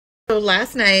So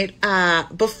last night,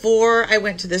 before I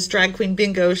went to this drag queen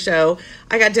bingo show,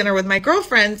 I got dinner with my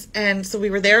girlfriends, and so we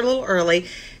were there a little early,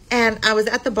 and I was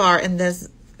at the bar, and this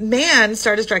man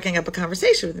started striking up a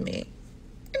conversation with me,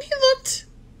 and he looked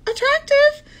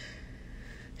attractive.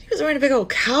 He was wearing a big old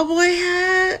cowboy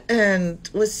hat and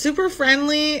was super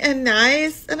friendly and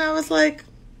nice, and I was like,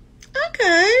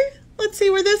 okay, let's see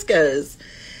where this goes.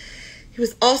 He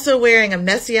was also wearing a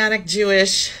Messianic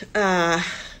Jewish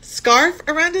scarf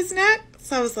around his neck.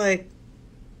 So I was like,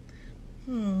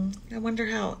 I wonder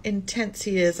how intense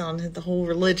he is on the whole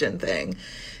religion thing.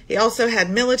 He also had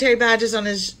military badges on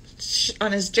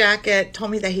his jacket,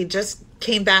 told me that he just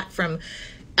came back from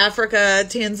Africa,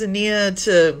 Tanzania,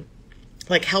 to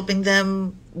like helping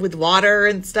them with water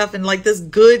and stuff, and like this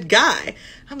good guy.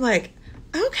 I'm like,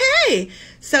 okay.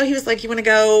 So he was like, you want to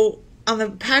go on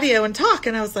the patio and talk?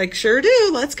 And I was like, sure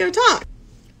do. Let's go talk.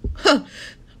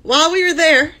 While we were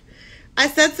there, I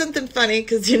said something funny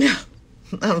because, you know,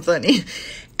 I'm funny.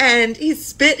 And he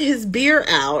spit his beer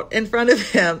out in front of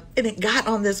him, and it got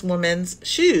on this woman's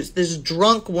shoes, this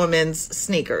drunk woman's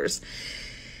sneakers.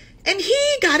 And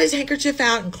he got his handkerchief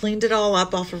out and cleaned it all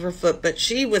up off of her foot, but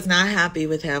she was not happy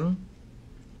with him.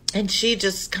 And she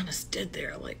just kind of stood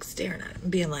there like staring at him,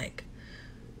 being like,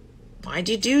 why'd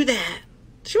you do that?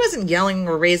 She wasn't yelling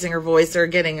or raising her voice or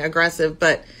getting aggressive,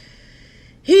 but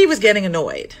he was getting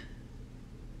annoyed.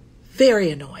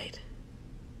 Very annoyed.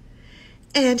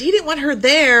 And he didn't want her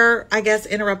there, I guess,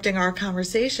 interrupting our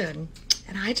conversation.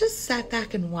 And I just sat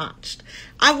back and watched.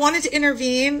 I wanted to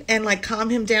intervene and like calm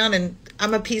him down, and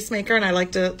I'm a peacemaker and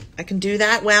I can do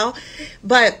that well.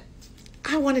 But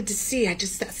I wanted to see, I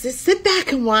just sit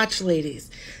back and watch,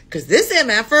 ladies. Because this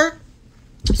MFer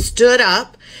stood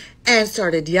up and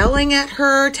started yelling at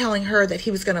her, telling her that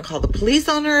he was going to call the police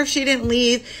on her if she didn't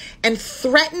leave, and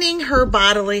threatening her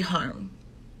bodily harm.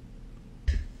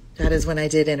 That is when I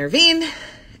did intervene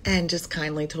and just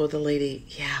kindly told the lady,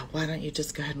 yeah, why don't you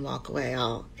just go ahead and walk away?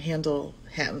 I'll handle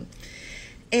him.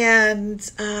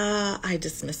 And I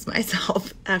dismissed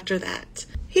myself after that.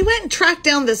 He went and tracked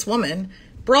down this woman,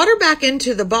 brought her back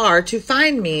into the bar to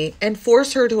find me and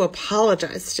force her to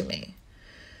apologize to me.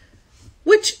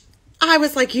 Which I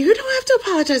was like, you don't have to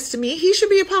apologize to me. He should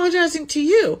be apologizing to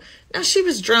you. Now, she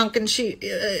was drunk and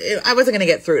I wasn't going to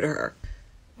get through to her.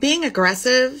 Being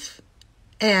aggressive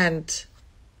and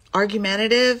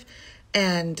argumentative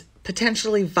and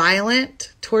potentially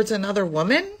violent towards another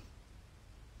woman,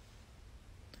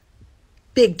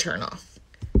 big turn off.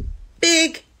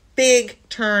 Big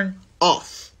turn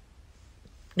off.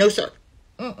 No, sir.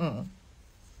 Not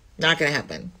going to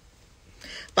happen.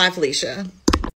 Bye, Felicia.